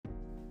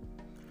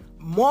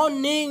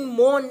Morning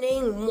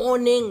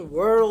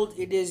world.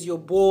 It is your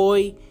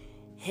boy,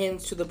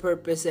 Hands to the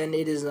Purpose, and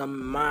it is a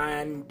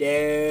Monday.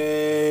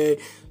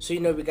 So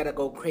we gotta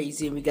go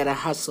crazy and we gotta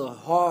hustle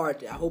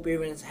hard. I hope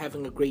everyone's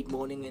having a great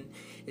morning and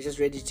is just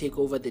ready to take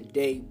over the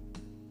day.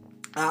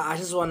 I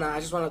just wanna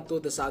throw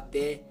this out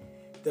there.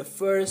 The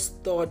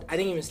first thought, I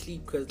didn't even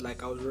sleep because I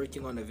was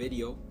working on a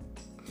video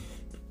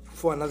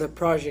for another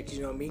project.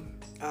 You know what I mean?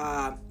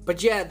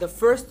 But yeah, the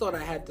first thought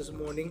I had this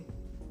morning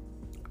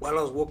while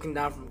I was walking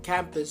down from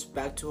campus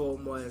back to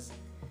home was,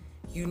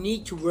 you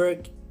need to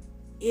work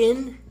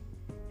in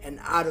and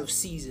out of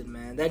season,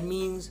 man. That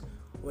means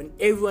when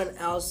everyone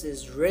else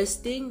is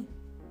resting,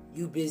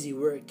 you busy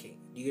working.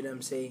 You get what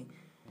I'm saying?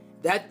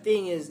 That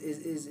thing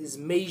is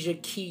major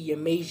key, a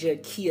major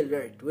key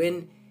alert.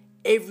 When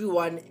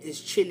everyone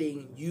is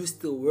chilling, you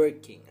still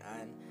working.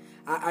 And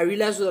I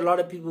realize with a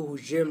lot of people who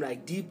gym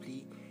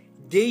deeply,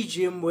 they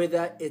gym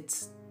whether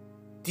it's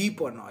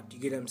deep or not. You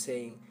get what I'm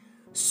saying?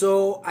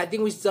 So I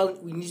think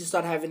we need to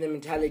start having the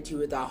mentality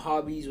with our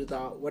hobbies, with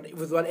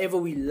whatever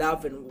we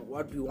love and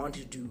what we want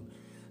to do.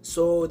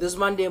 So this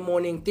Monday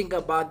morning, think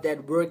about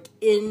that. Work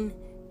in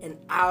and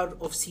out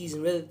of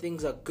season, whether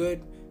things are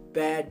good,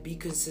 bad. Be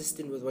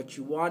consistent with what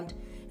you want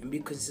and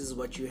be consistent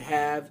with what you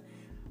have.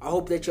 I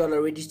hope that y'all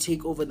are ready to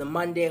take over the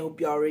Monday. I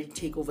hope y'all are ready to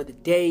take over the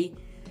day.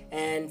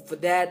 And for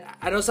that,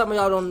 I know some of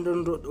y'all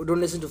don't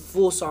listen to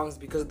full songs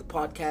because the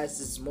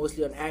podcast is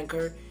mostly on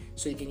Anchor,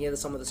 so you can hear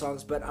some of the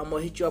songs. But I'm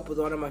gonna hit you up with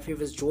one of my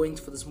favorite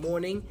joints for this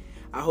morning.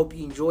 I hope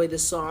you enjoy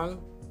this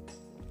song.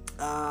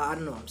 I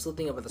don't know, I'm still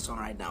thinking about the song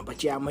right now.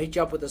 But yeah, I'm gonna hit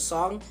you up with a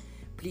song.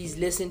 Please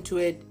listen to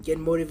it, get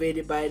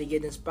motivated by it,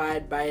 get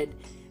inspired by it,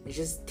 and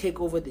just take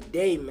over the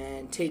day,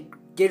 man.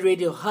 Get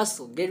ready to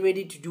hustle. Get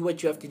ready to do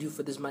what you have to do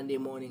for this Monday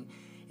morning.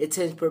 It's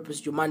His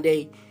Purpose, your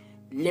Monday.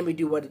 Let me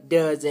do what it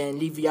does and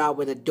leave y'all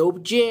with a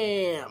dope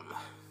jam.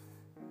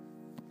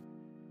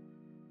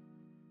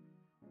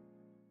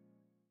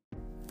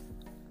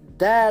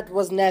 That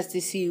was Nasty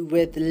C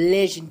with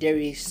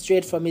Legendary,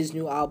 straight from his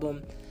new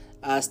album,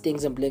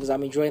 Stings and Blings.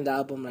 I'm enjoying the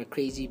album like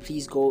crazy.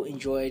 Please go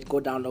enjoy it. Go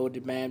download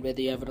it, man.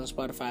 Whether you have it on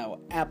Spotify or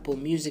Apple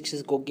Music,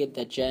 just go get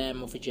that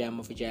jam of a jam.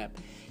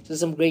 So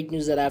some great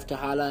news that I have to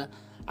holla.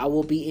 I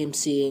will be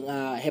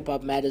emceeing Hip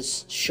Hop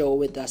Matters show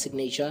with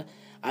Signature.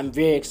 I'm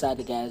very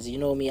excited, guys. You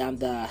know me, I'm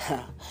that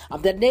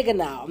nigga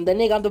now. I'm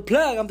the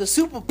plug. I'm the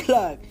super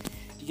plug.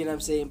 You get what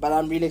I'm saying? But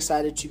I'm really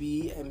excited to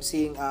be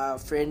emceeing a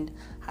friend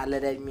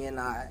hollered at me, and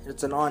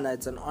it's an honor.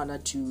 It's an honor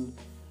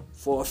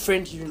for a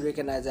friend to even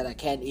recognize that I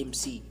can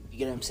MC. You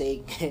get what I'm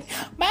saying?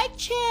 My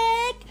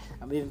check.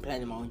 I'm even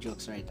planning my own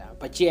jokes right now.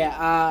 But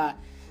yeah,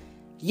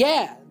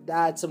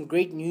 that's some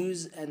great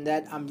news, and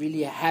that I'm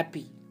really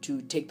happy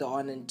to take the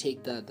honor and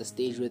take the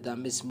stage with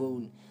Miss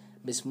Moon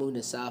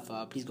herself.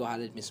 Please go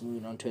holler at Miss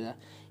Moon on Twitter.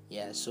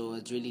 Yeah, so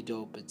it's really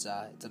dope. It's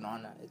an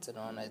honor. It's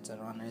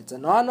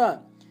an honor.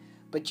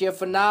 But yeah,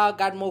 for now,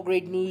 got more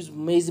great news,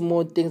 amazing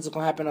more things that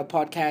can happen on the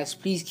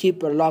podcast. Please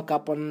keep a lock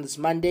up on this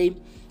Monday.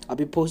 I'll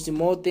be posting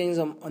more things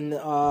on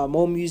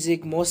more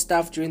music, more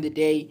stuff during the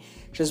day,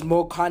 just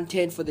more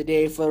content for the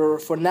day.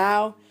 For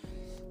now,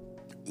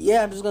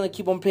 yeah, I'm just gonna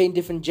keep on playing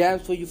different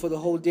jams for you for the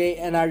whole day.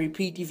 And I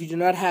repeat, if you do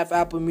not have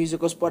Apple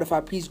Music or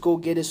Spotify, please go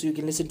get it so you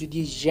can listen to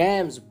these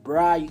jams,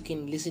 bruh. You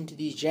can listen to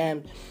these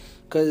jams,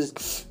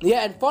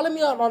 and follow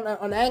me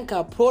on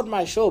Anchor. Upload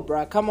my show,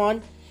 bruh. Come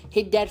on,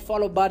 hit that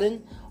follow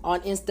button on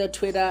Insta,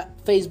 Twitter,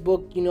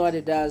 Facebook. You know what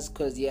it does,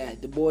 because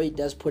the boy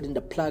does put in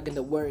the plug and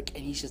the work,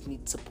 and he just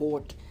needs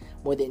support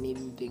more than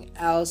anything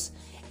else.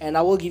 And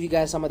I will give you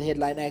guys some of the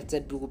headline acts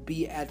that will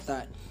be at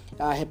the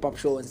hip hop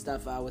show and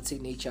stuff with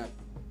Signature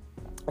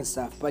and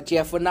stuff. But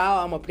yeah, for now,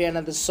 I'm gonna play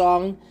another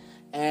song,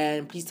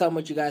 and please tell me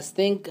what you guys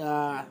think.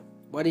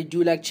 What do you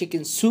do like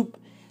chicken soup?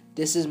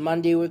 This is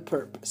Monday with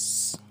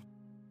Purpose.